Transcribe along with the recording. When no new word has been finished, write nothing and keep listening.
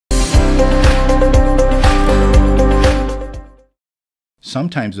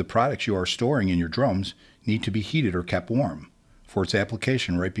Sometimes the products you are storing in your drums need to be heated or kept warm for its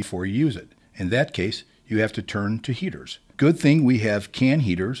application right before you use it. In that case, you have to turn to heaters. Good thing we have can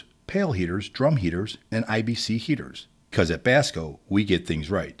heaters, pail heaters, drum heaters, and IBC heaters, because at BASCO, we get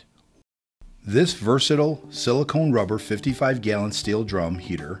things right. This versatile silicone rubber 55-gallon steel drum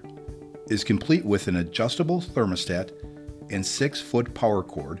heater is complete with an adjustable thermostat and 6-foot power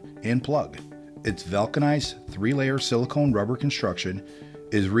cord and plug. Its vulcanized 3-layer silicone rubber construction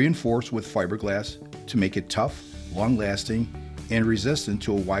is reinforced with fiberglass to make it tough, long-lasting, and resistant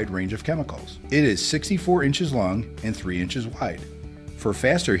to a wide range of chemicals. It is 64 inches long and 3 inches wide. For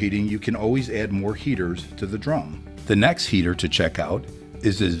faster heating, you can always add more heaters to the drum. The next heater to check out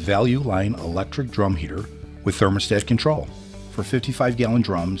is this Value Line electric drum heater with thermostat control. For 55-gallon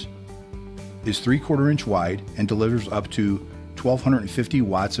drums, is 3/4 inch wide and delivers up to 1250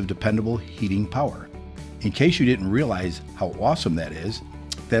 watts of dependable heating power. In case you didn't realize how awesome that is,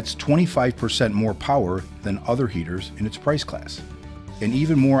 that's 25% more power than other heaters in its price class. An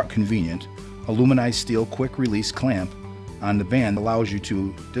even more convenient, aluminized steel quick release clamp on the band allows you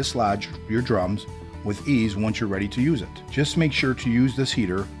to dislodge your drums with ease once you're ready to use it. Just make sure to use this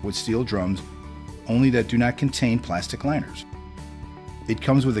heater with steel drums only that do not contain plastic liners. It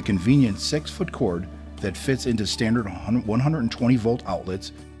comes with a convenient 6-foot cord that fits into standard 120 volt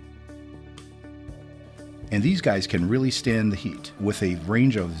outlets, and these guys can really stand the heat with a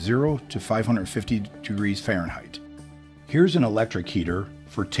range of 0 to 550 degrees Fahrenheit. Here's an electric heater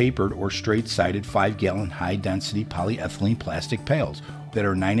for tapered or straight-sided 5-gallon high-density polyethylene plastic pails that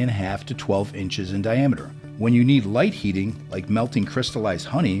are 9.5 to 12 inches in diameter. When you need light heating, like melting crystallized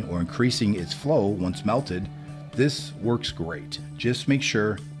honey or increasing its flow once melted, this works great. Just make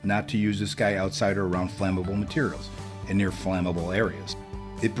sure not to use this guy outside or around flammable materials and near flammable areas.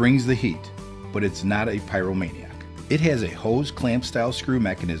 It brings the heat, but it's not a pyromaniac. It has a hose clamp style screw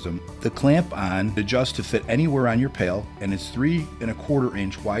mechanism. The clamp on adjusts to fit anywhere on your pail, and its 3.25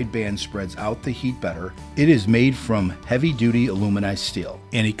 inch wide band spreads out the heat better. It is made from heavy duty aluminized steel,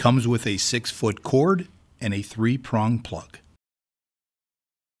 and it comes with a 6-foot cord and a 3-prong plug.